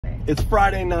It's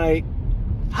Friday night.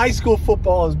 High school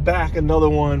football is back, another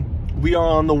one. We are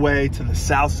on the way to the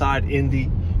Southside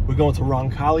Indy. We're going to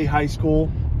Roncalli High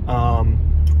School.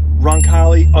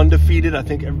 Roncalli undefeated, I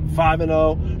think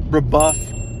 5-0.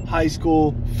 Brebeuf High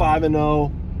School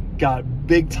 5-0. Got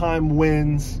big time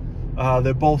wins.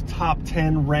 They're both top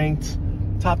 10 ranked,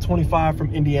 top 25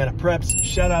 from Indiana Preps.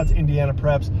 Shout out to Indiana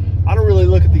Preps. I don't really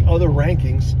look at the other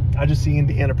rankings. I just see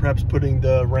Indiana Preps putting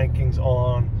the rankings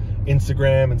on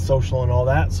Instagram and social and all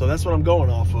that. So that's what I'm going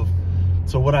off of.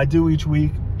 So what I do each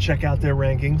week, check out their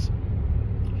rankings,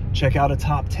 check out a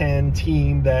top 10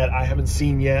 team that I haven't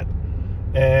seen yet.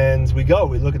 And we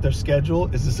look at their schedule.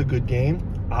 Is this a good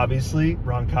game? Obviously,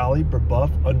 Roncalli,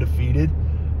 Brebeuf, undefeated.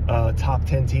 Top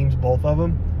 10 teams, both of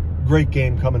them. Great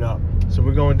game coming up. So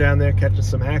we're going down there, catching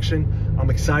some action. I'm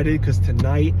excited because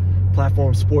tonight,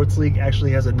 Platform Sports League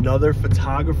actually has another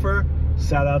photographer.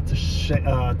 Shout out to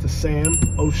Sam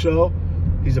Osho.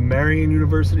 He's a Marion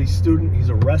University student. He's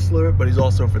a wrestler, but he's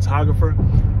also a photographer.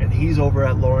 And he's over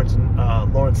at Lawrence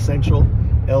Central,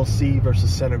 LC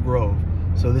versus Center Grove.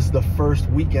 So this is the first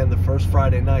weekend, the first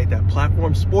Friday night that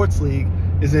Platform Sports League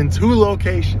is in 2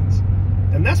 locations.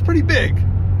 And that's pretty big.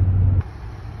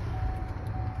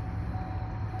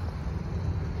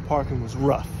 Parking was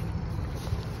rough.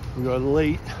 We are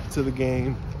late to the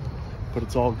game, but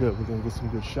it's all good. We're gonna get some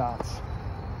good shots,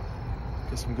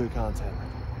 get some good content.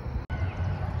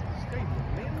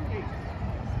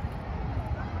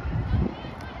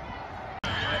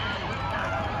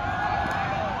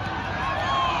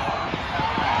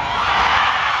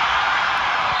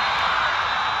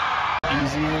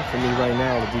 Easier for me right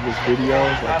now to do this video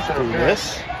like through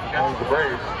this. Against the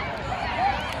Braves.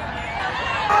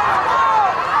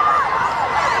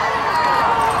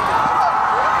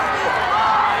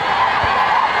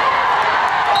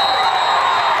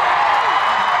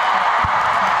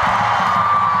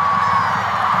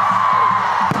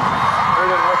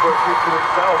 To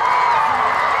himself.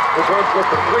 The Braves get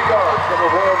the 3 yards from a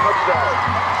Royal touchdown.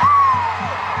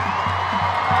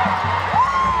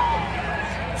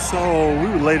 So we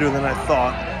were later than I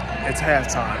thought. It's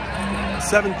halftime.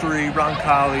 7-3,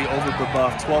 Roncalli over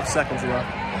Brebeuf, 12 seconds left.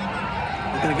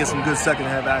 We're gonna get some good second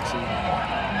half action.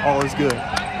 All is good.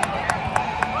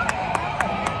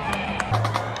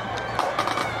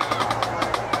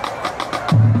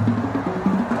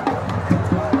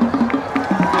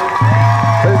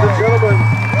 Ladies and gentlemen,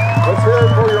 let's hear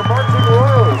it for your marching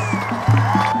Royals.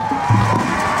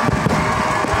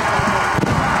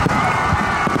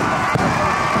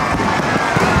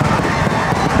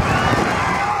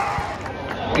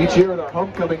 Each year at our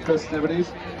homecoming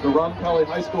festivities, the Roncalli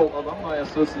High School Alumni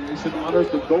Association honors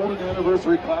the golden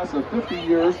anniversary class of 50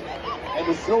 years and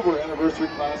the silver anniversary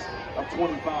class of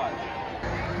 25.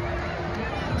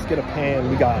 Let's get a pan.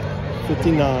 We got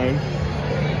 59,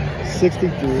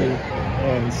 63,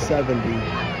 and 70.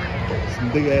 Some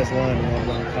big ass line around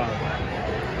Roncalli.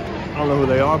 I don't know who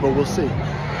they are, but we'll see.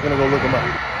 We're gonna go look them up.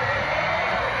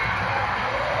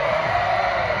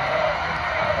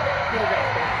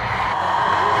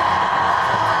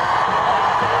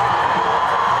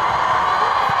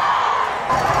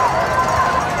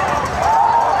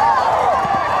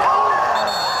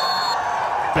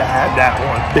 I had that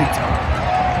one big time.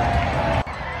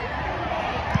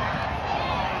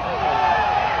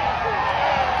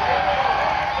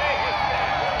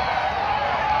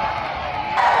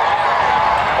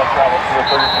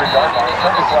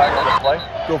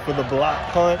 Go for the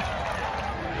block punt.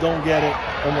 Don't get it.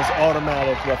 Almost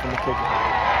automatic roughing the kicker.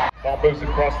 Ball moves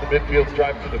across the midfield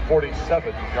stripe to the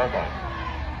 47-yard line.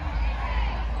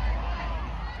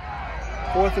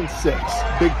 4th and 6.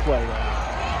 Big play right now.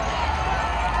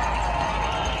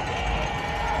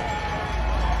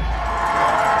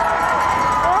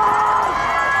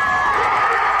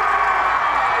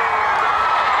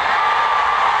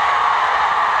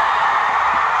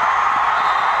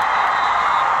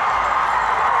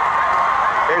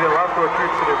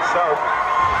 Keeps it himself.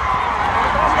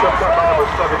 Stepped up by number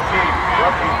 17,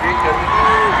 Ruffy Deacon.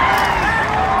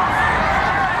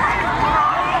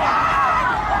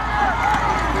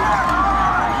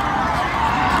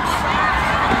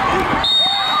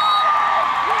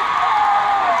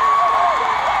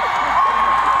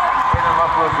 Aiden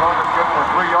Ruffler's long is good for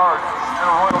 3 yards and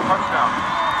a Royal touchdown.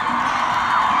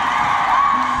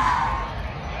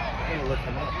 Look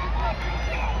him up.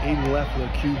 Aiden Leffler,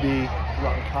 QB,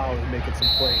 Roncalli, making some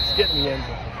plays. Get in the end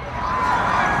zone.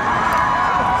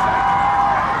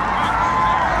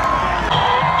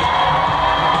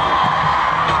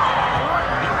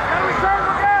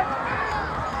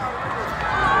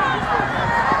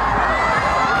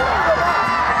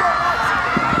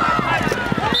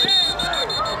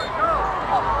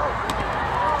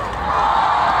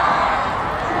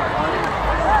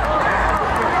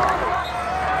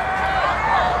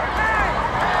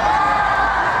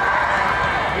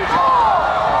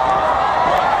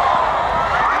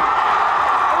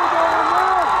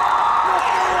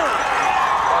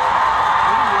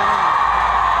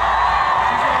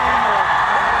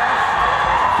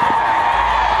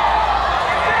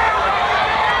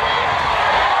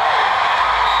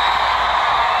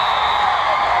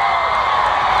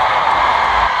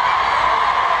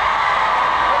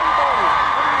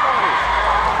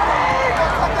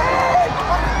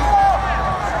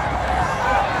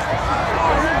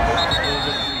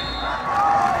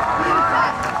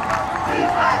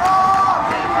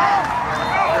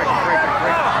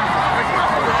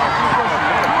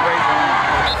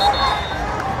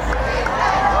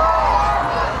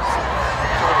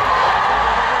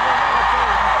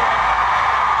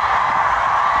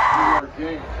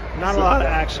 Not a lot of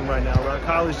action right now.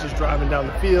 Roncalli's just driving down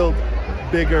the field,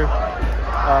 bigger,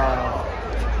 a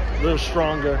little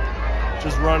stronger,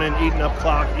 just running, eating up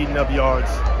clock, eating up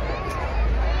yards.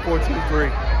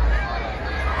 14-3.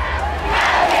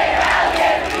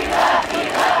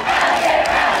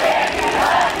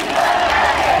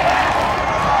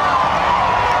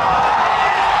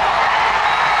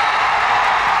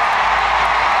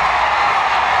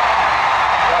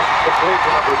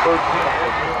 Number 13,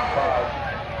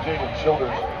 5, Jaden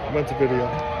Childers. Went to video.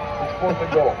 It's 4th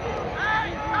and goal.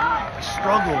 I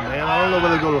struggle, man. I don't know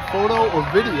whether to go to photo or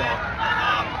video.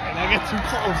 And I get too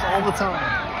close all the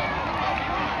time.